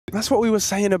That's what we were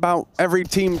saying about every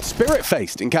team Spirit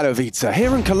faced in Katowice.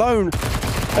 Here in Cologne,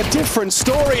 a different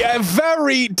story, a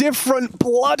very different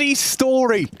bloody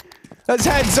story. As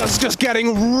Heads is just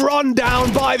getting run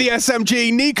down by the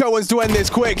SMG. NiKo wants to end this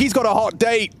quick. He's got a hot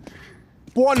date.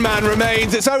 One man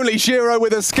remains. It's only Shiro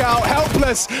with a scout,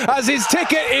 helpless as his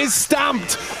ticket is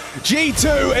stamped.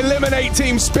 G2 eliminate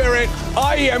Team Spirit.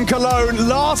 IEM Cologne,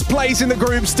 last place in the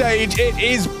group stage. It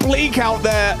is bleak out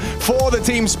there for the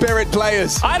Team Spirit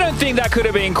players. I don't think that could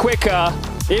have been quicker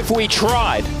if we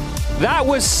tried. That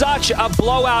was such a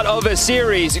blowout of a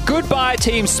series. Goodbye,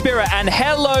 Team Spirit, and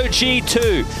hello,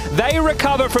 G2. They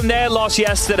recover from their loss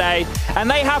yesterday, and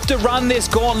they have to run this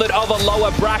gauntlet of a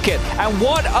lower bracket. And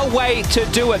what a way to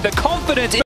do it. The confidence